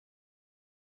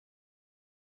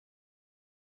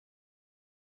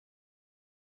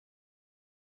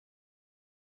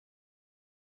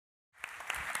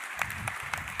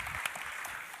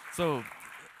So,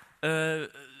 uh,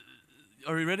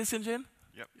 are you ready, SeungJin?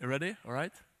 Yep. You ready? All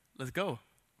right, let's go.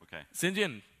 Okay.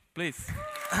 SeungJin, please.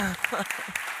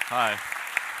 Hi.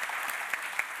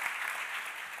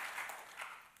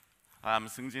 I'm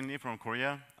SeungJin from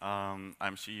Korea. I'm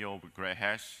CEO of Grey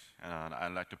Hash, and I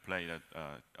like to play the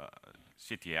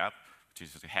City app, which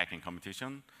is a hacking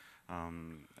competition.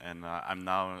 I'm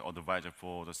now advisor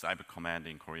for the Cyber Command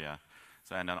in Korea.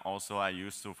 So, and then also I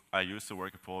used to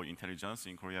work for intelligence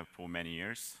in Korea for many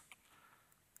years.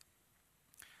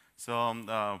 So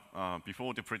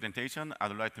before the presentation,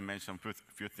 I'd like to mention a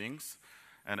few things.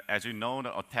 And as you know,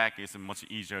 the attack is much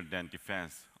easier than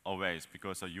defense always,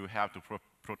 because you have to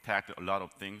protect a lot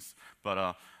of things.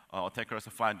 But attackers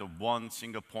find the one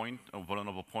single point, a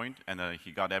vulnerable point, and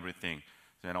he got everything.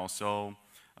 And also,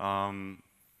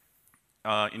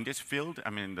 in this field,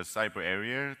 I mean, the cyber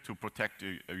area, to protect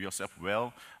yourself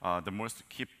well, the most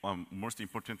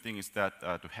important thing is that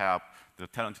to have the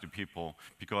talented people,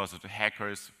 because the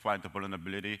hackers find the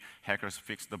vulnerability, hackers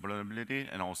fix the vulnerability,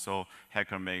 and also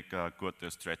hackers make a good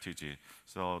strategy.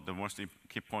 So the most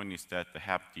key point is that to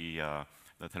have the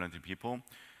talented people.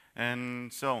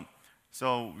 And so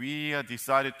we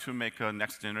decided to make a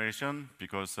next generation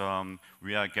because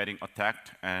we are getting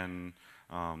attacked, and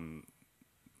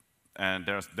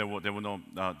there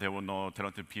were no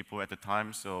talented people at the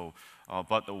time. So,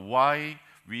 but why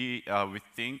we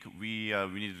think we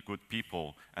needed good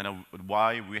people, and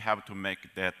why we have to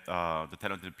make that the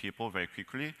talented people very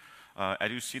quickly.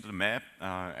 As you see the map,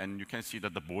 and you can see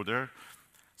that the border.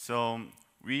 So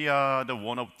we are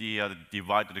one of the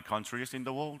divided countries in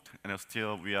the world, and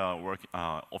still we are working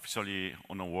officially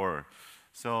on a war.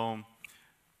 So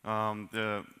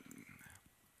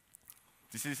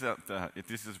this is a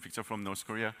picture from North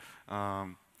Korea.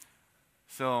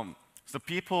 So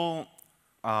people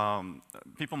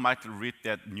might read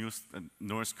that news.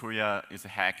 North Korea is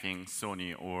hacking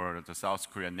Sony or the South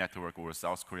Korea network or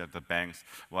South Korea the banks,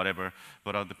 whatever.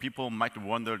 But the people might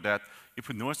wonder that if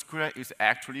North Korea is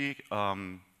actually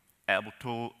able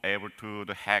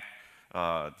to hack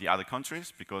the other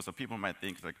countries, because people might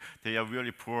think like they are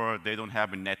really poor, they don't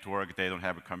have a network, they don't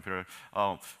have a computer.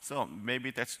 So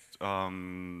maybe that's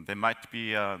they might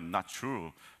be not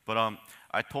true. But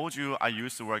I told you I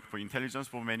used to work for intelligence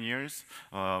for many years,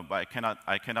 but I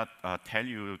cannot tell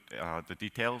you the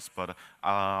details. But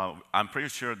I'm pretty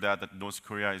sure that North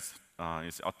Korea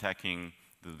is attacking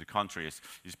the countries,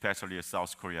 especially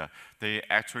South Korea. They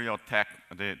actually attack.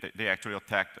 They actually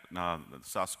attacked the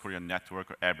South Korean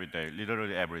network every day,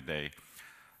 literally every day.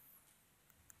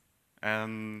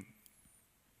 And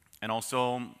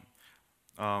also,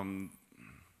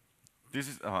 this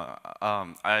is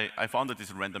I found that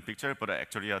this random picture, but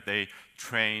actually they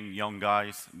train young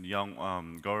guys,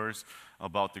 young girls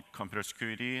about the computer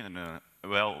security, and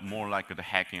well, more like the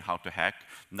hacking, how to hack,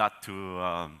 not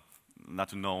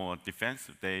to know defense.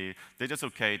 They just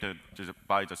okay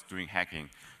by just doing hacking,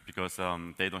 because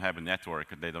they don't have a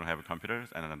network, they don't have computers,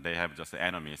 and they have just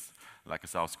enemies like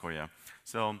South Korea.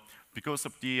 So because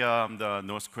of the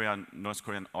North Korean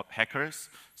hackers,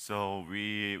 so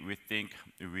we think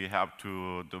we have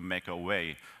to make a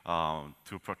way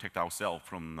to protect ourselves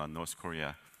from North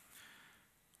Korea.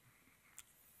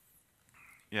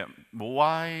 Yeah,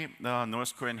 why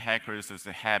North Korean hackers is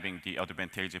having the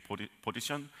advantageous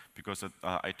position? Because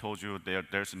I told you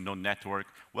there's no network.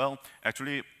 Well,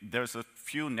 actually, there's a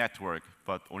few network,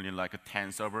 but only like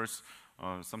 10 servers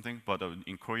or something. But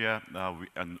in Korea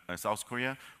and South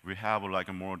Korea, we have like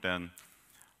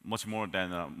many more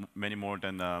than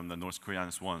the North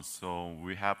Koreans ones. So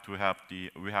we have to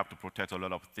protect a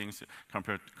lot of things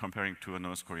comparing to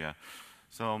North Korea.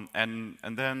 So and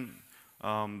then.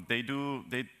 They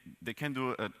can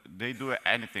do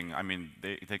anything. I mean,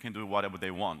 they can do whatever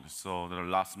they want. So the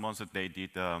last month they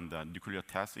did the nuclear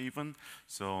test even.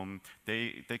 So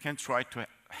they can try to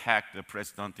hack the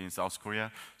president in South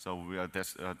Korea. So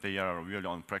they are really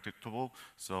unpredictable.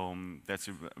 So that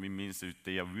means that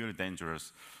they are really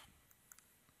dangerous.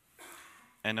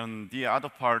 And on the other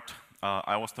part,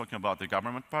 I was talking about the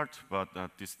government part, but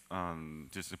this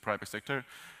is the private sector.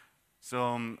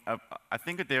 So I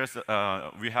think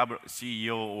we have a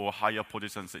CEO or higher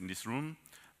positions in this room.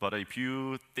 But if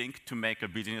you think to make a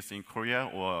business in Korea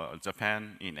or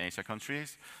Japan, in Asia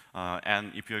countries,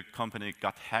 and if your company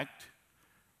got hacked,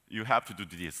 you have to do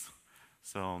this.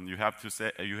 So you have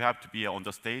to be on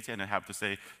the stage and have to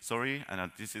say sorry,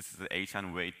 and this is the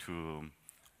Asian way to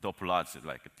apologize,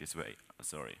 like this way.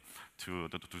 Sorry to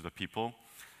the people.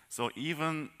 So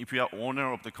even if you are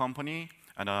owner of the company,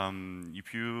 And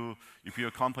if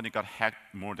your company got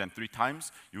hacked more than 3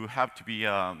 times, you're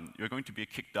going to be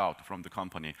kicked out from the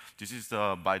company. This is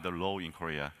by the law in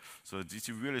Korea. So this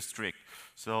is really strict.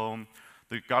 So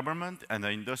the government and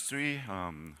the industry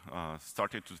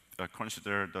started to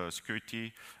consider the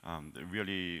security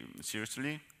really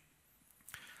seriously.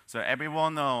 So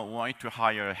everyone wanted to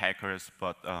hire hackers,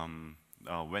 but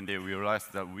when they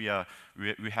realized that we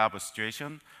have a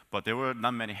situation, but there were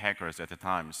not many hackers at the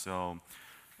time. So,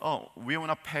 we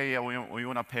want to pay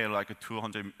like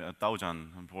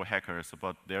 200,000 for hackers,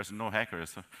 but there's no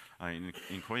hackers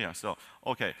in Korea. So,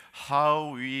 okay,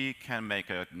 how we can make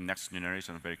a next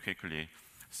generation very quickly?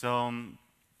 So.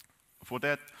 For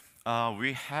that,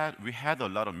 we had a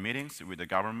lot of meetings with the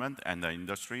government and the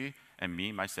industry, and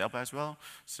myself as well.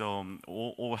 So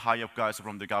all high-up guys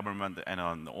from the government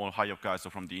and all high-up guys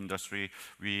from the industry,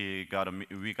 we got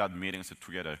meetings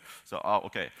together. So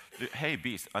okay, hey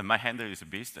Beast, my handle is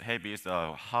Beast. Hey Beast,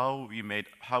 how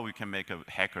we can make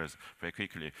hackers very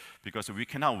quickly, because we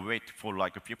cannot wait for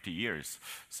like 50 years.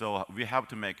 So we have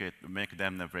to make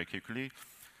them very quickly.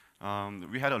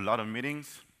 We had a lot of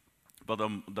meetings. But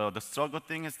the struggle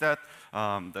thing is that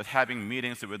having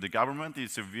meetings with the government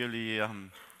is really,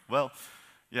 well,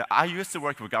 yeah, I used to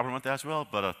work with government as well,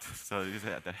 but so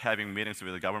having meetings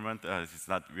with the government is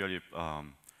not really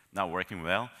not working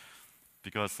well,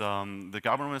 because the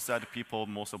government side people,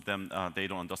 most of them, they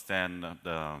don't understand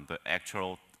the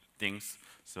actual things.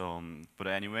 So, but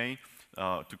anyway,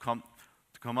 to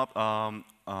come up,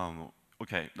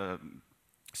 okay,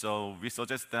 so we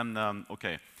suggest them,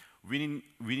 okay. We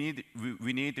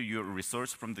need your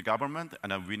resource from the government,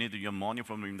 and we need your money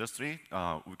from the industry.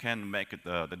 We can make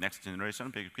the next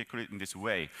generation very quickly in this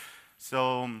way.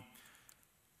 So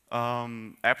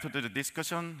after the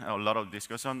discussion, a lot of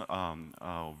discussion, I'm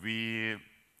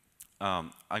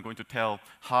going to tell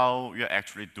how we are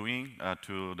actually doing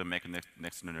to make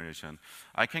next generation.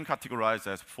 I can categorize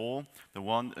as 4: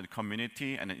 the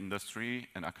community and the industry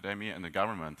and academia and the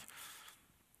government.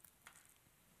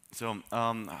 So,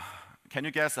 can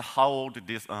you guess how old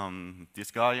this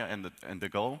guy and the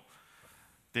girl?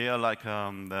 They are like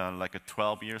a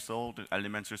 12 years old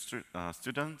elementary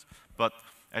student. But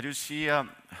as you see,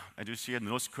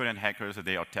 North Korean hackers,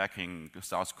 they are attacking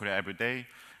South Korea every day.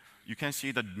 You can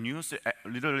see the news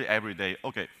literally every day.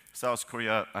 Okay, South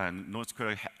Korea and North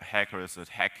Korea hackers are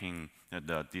hacking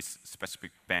this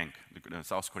specific bank, the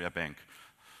South Korea bank.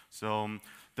 So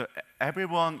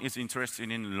everyone is interested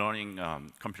in learning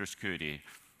computer security,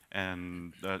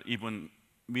 and even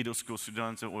middle school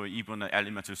students or even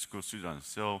elementary school students.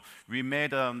 So we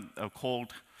made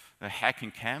called a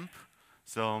hacking camp.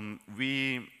 So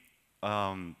we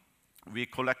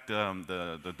collect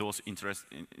those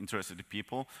interested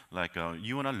people. Like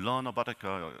you wanna learn about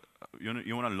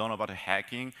you wanna learn about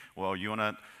hacking, or you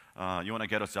wanna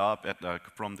get a job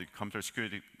from the computer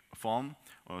security firm.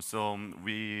 So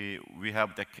we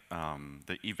have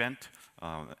the event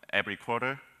every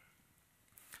quarter.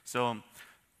 So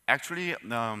actually,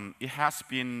 it has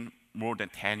been more than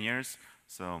 10 years.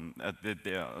 So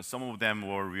some of them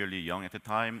were really young at the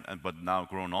time, but now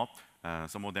grown up.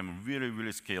 Some of them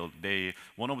really skilled.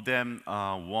 One of them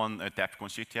won a DEFCON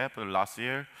CTF last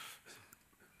year,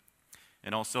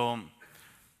 and also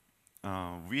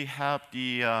we have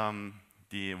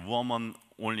the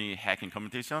woman-only hacking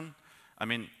competition. I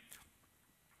mean,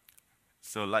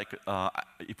 so like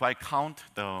if I count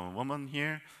the women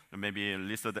here, maybe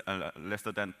less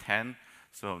than 10.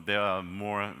 So there are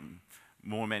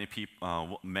many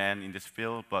people, men in this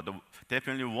field, but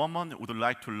definitely women would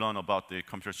like to learn about the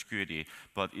computer security.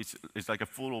 But it's like a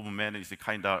full of men. It's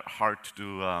kind of hard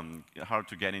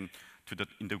to get in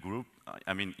the group.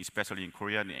 I mean, especially in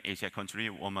Korea, in Asia country,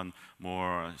 women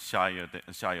more shyer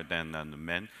than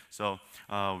men. So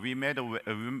we made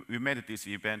this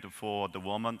event for the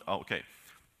women. Okay,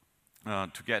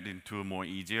 to get into more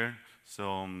easier.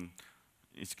 So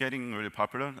it's getting really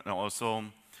popular, and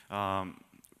also.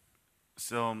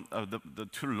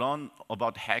 To learn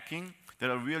about hacking,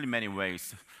 there are really many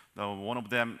ways. One of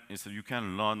them is you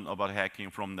can learn about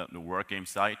hacking from the work game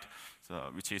site,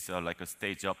 which is like a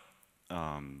stage up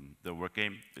the work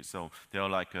game. So there are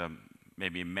like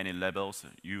maybe many levels.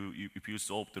 If you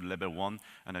solve the level 1,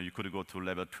 and then you could go to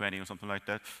level 20 or something like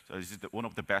that. So this is one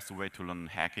of the best way to learn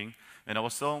hacking. And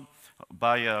also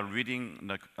by reading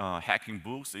the hacking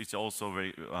books, it's also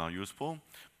very useful.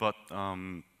 But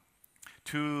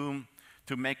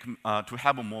to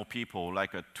have more people,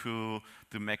 like to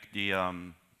make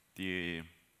the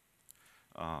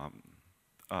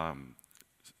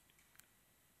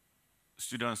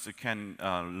students can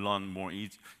learn more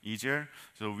easier.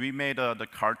 So we made the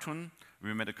cartoon.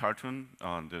 We made a cartoon.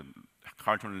 The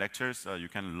cartoon lectures. You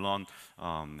can learn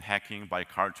hacking by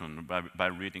cartoon by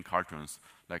reading cartoons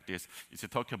like this. If you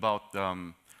talk about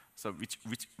so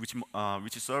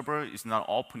which server is not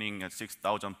opening at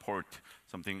 6,000 port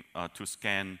something to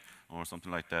scan or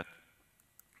something like that.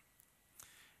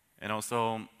 And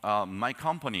also my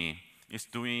company is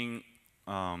doing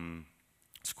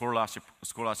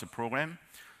scholarship program.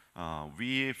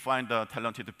 We find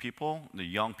talented people, the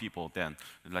young people then,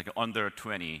 like under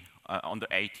 20, under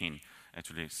 18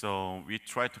 actually. So we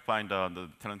try to find the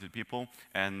talented people,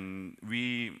 and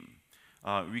we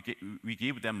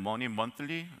give them money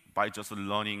monthly by just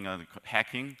learning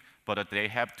hacking, but they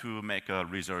have to make a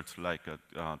research, like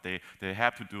they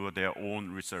have to do their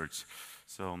own research.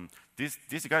 So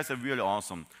these guys are really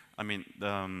awesome. I mean,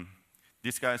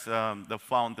 these guys they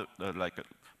found like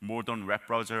modern web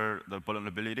browser the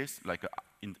vulnerabilities, like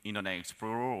Internet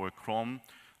Explorer or Chrome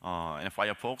and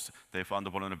Firefox. They found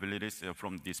the vulnerabilities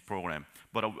from this program.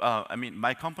 But I mean,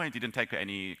 my company didn't take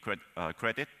any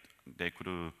credit. They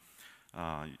could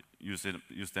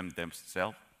use them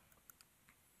themselves.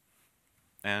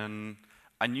 And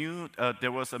I knew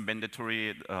there was a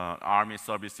mandatory army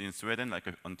service in Sweden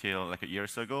until like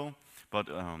years ago, but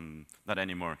not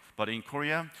anymore. But in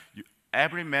Korea,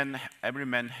 every man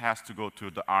has to go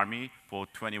to the army for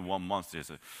 21 months.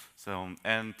 So,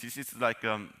 and this is like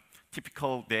a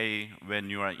typical day when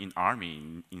you are in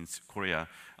army in Korea.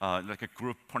 Like a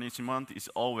group punishment is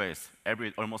always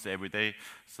almost every day.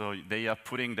 So they are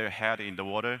putting their head in the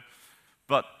water.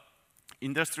 But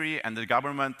industry and the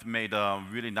government made a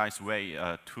really nice way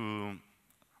to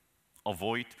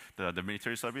avoid the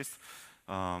military service.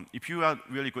 If you are a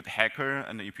really good hacker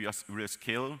and if you are really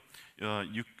skilled,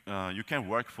 you can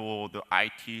work for the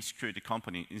IT security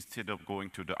company instead of going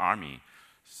to the army.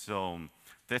 So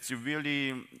that's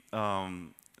really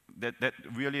that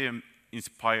really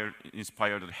inspired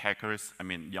the hackers. I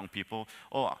mean, young people.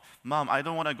 Oh, mom, I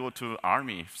don't want to go to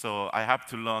army, so I have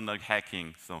to learn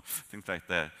hacking. So things like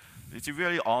that. It's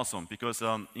really awesome because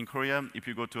in Korea, if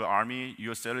you go to army,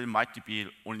 your salary might be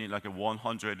only like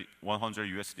 100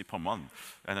 USD per month,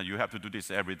 and you have to do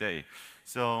this every day.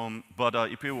 So, but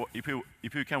if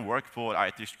you can work for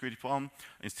IT security firm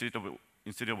instead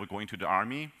of going to the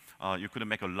army, you could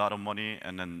make a lot of money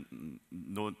and then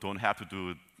don't have to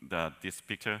do this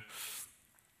picture.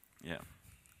 Yeah.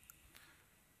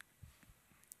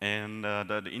 And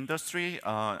the industry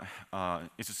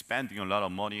is spending a lot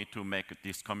of money to make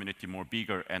this community more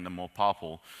bigger and more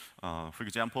powerful. For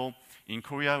example, in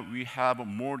Korea, we have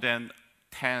more than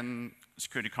 10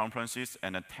 security conferences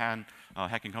and 10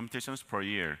 hacking competitions per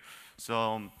year.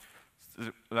 So,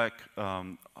 like,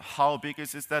 how big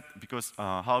is that? Because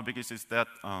how big is that?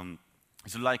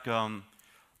 It's like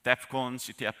DEFCON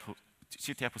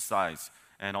CTF size,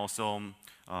 and also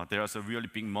there's a really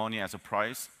big money as a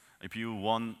prize. If you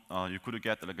won, you could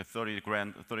get like a 30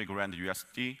 grand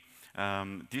USD.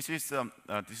 This is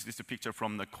a picture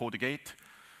from the CodeGate,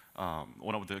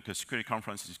 one of the security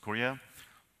conferences in Korea.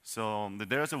 So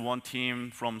there's one team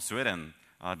from Sweden.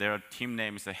 Their team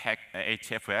name is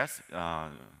HFS,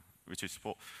 which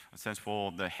stands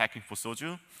for the Hacking for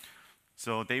Soju.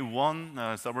 So they won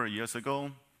several years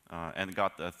ago and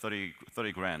got 30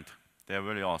 grand. They're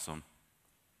really awesome.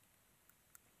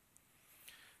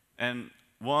 And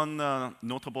one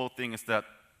notable thing is that,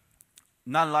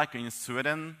 not like in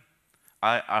Sweden,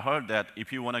 I heard that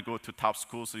if you want to go to top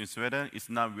schools in Sweden, it's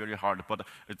not really hard. But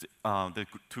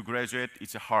to graduate,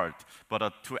 it's hard.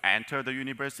 But to enter the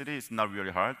university, it's not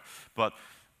really hard. But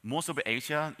most of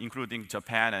Asia, including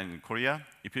Japan and Korea,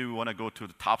 if you want to go to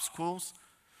the top schools,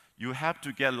 you have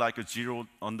to get like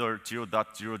under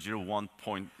 0.001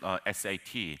 point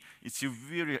SAT. It's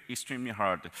really extremely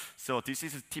hard. So this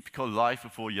is a typical life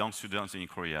for young students in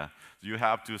Korea. You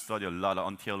have to study a lot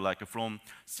until like from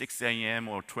 6 a.m.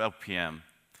 or 12 p.m.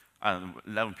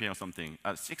 11 p.m. something.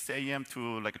 6 a.m.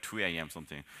 to like 2 a.m.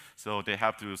 something. So they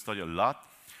have to study a lot.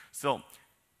 So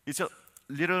it's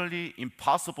literally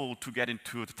impossible to get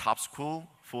into the top school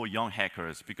for young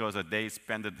hackers because they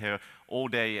spend there all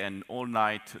day and all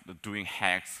night doing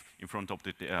hacks in front of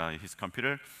his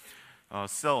computer.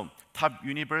 So top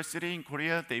university in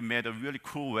Korea, they made a really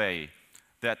cool way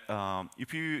that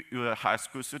if you are high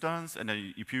school students and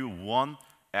if you won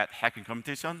at hacking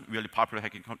competition, really popular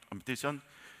hacking competition,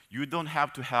 you don't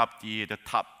have to have the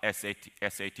top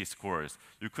SAT scores.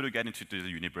 You could get into the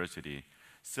university.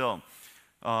 So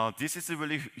this is a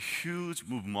really huge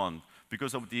movement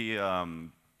because of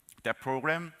that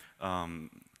program.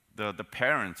 The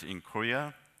parents in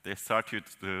Korea, they started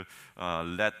to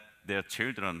let their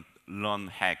children learn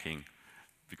hacking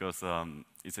because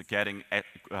it's getting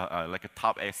like a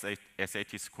top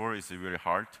SAT score is really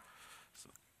hard. So,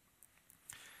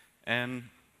 and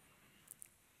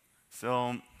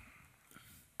so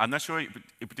I'm not sure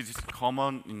if this is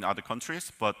common in other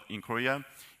countries, but in Korea,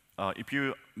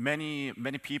 many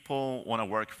people want to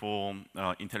work for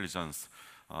intelligence,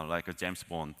 like a James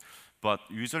Bond, but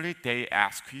usually they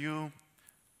ask you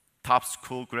top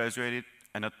school graduated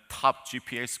and a top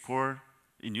GPA score.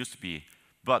 It used to be,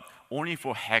 but only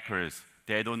for hackers.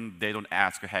 They don't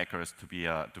ask hackers to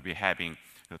be having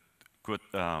a good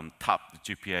top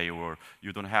GPA, or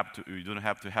you don't have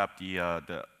to have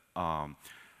the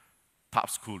top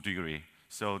school degree.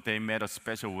 So they made a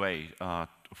special way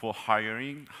for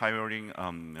hiring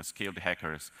skilled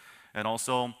hackers. And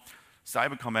also,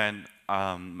 Cyber Command,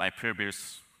 my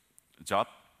previous job.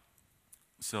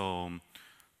 So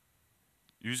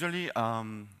usually,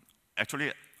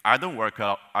 actually, I don't work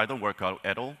out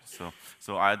at all.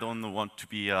 So I don't want to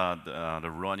be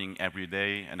the running every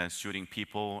day and then shooting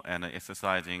people and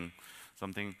exercising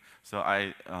something. So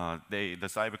the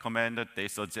Cyber Command,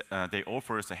 they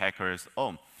offer the hackers,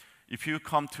 oh, if you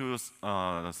come to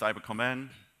the Cyber Command,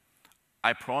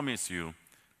 I promise you,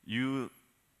 you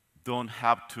don't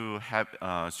have to have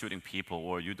shooting people,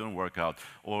 or you don't work out,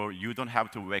 or you don't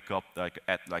have to wake up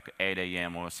at 8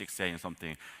 a.m. or 6 a.m.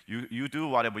 something. You do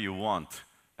whatever you want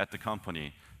at the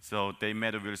company. So they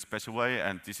made a really special way,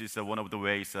 and this is one of the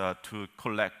ways to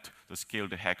collect the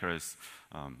skilled hackers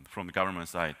from the government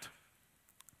side.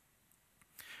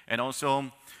 And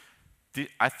also,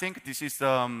 I think this is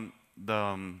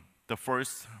the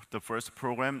first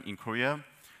program in Korea.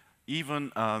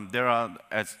 Even there are,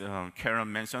 as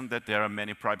Karen mentioned, that there are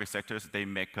many private sectors, they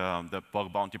make the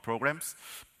bug bounty programs,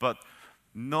 but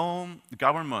no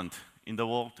government in the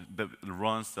world that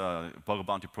runs bug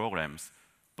bounty programs.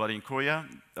 But in Korea,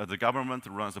 the government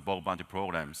runs the bug bounty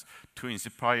programs to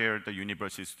inspire the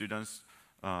university students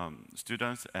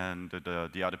and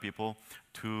the other people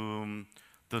to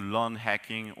learn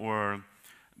hacking, or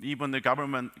even the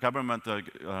government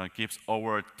gives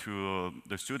award to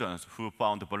the students who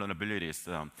found the vulnerabilities,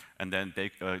 and then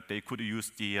they could use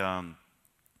the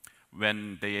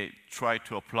when they try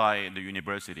to apply in the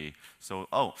university. So,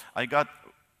 oh, I got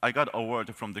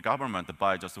award from the government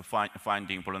by just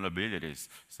finding vulnerabilities.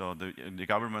 So the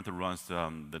government runs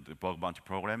the bug bounty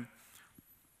program,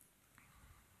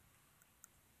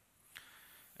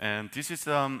 and this is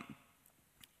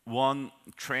one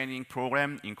training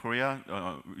program in Korea,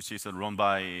 which is run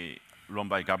by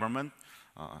government.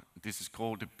 This is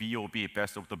called the BOB,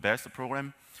 Best of the Best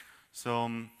program. So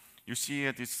you see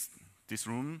this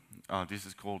room. This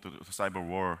is called the Cyber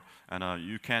War, and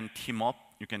you can team up.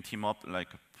 You can team up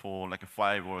for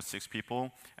 5 or 6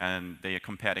 people, and they are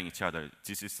competing each other.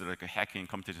 This is like a hacking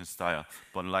competition style,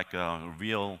 but like a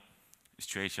real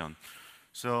situation.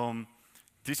 So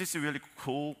this is a really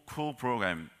cool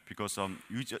program, because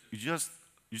you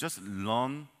just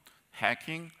learn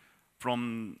hacking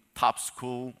from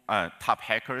top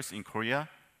hackers in Korea,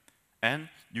 and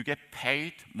you get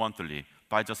paid monthly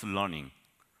by just learning.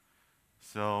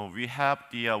 So we have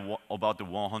about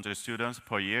 100 students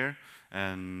per year,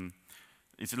 and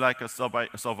it's like a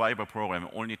survivor program.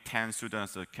 Only 10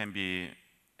 students can be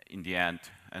in the end,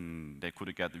 and they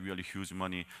could get really huge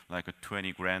money, like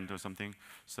 20 grand or something.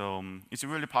 So it's a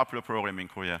really popular program in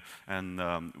Korea, and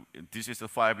this is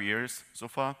 5 years so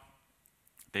far.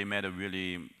 They made a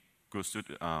really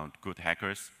good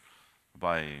hackers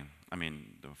the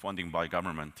funding by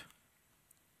government.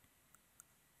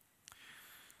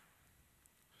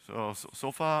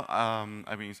 So far,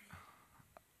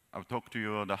 I've talked to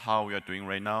you about how we are doing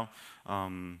right now.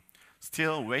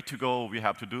 Still, way to go we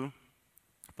have to do,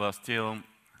 but still,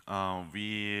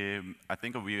 I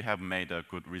think we have made a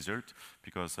good result,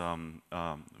 because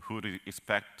who do you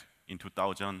expect in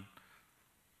 2000?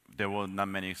 There were not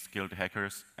many skilled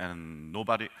hackers, and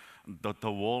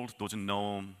the world doesn't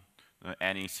know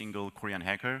any single Korean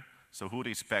hacker. So who do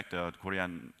you expect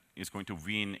Korean is going to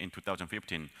win in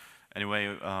 2015?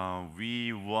 Anyway,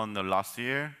 we won last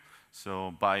year.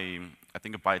 So I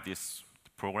think by this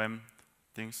program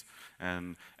things,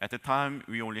 and at the time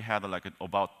we only had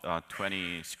about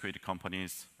 20 security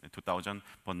companies in 2000,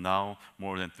 but now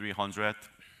more than 300.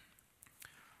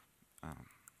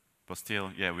 But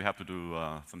still, yeah, we have to do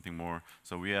something more.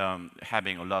 So we are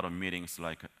having a lot of meetings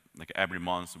like every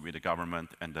month with the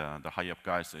government and the high-up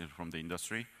guys from the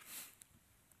industry.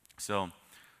 So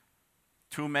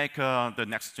to make the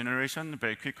next generation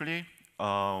very quickly,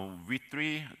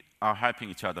 V3 are helping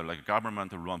each other, like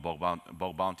government to run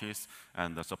bug bounties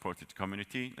and support the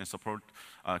community. And support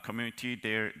community,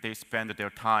 they spend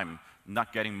their time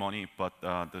not getting money, but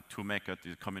to make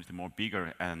the community more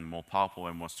bigger and more powerful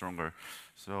and more stronger.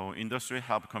 So industry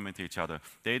help community each other.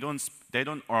 They don't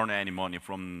earn any money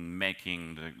from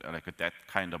making that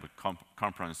kind of a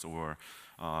conference or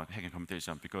hacking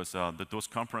competition, because those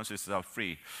conferences are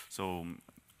free. So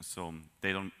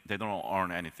they don't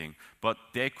earn anything, but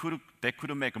they could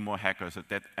make more hackers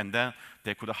and then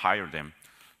they could hire them.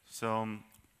 So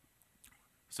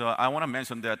I want to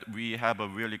mention that we have a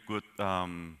really good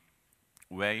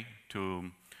way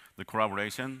to do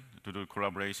collaboration.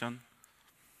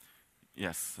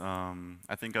 Yes,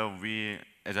 I think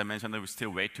as I mentioned, we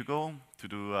still way to go to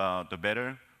do the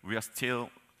better. We still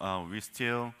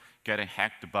getting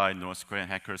hacked by North Korean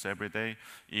hackers every day.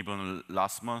 Even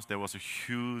last month, there was a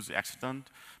huge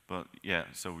accident. But yeah,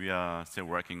 so we are still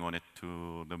working on it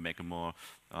to make more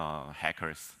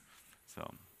hackers.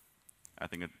 So I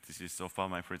think this is so far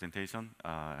my presentation.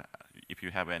 If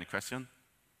you have any question.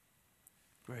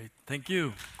 Great. Thank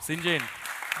you, SeungJin.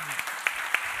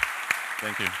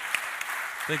 Thank you.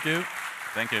 Thank you.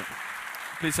 Thank you.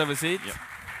 Please have a seat. Yep.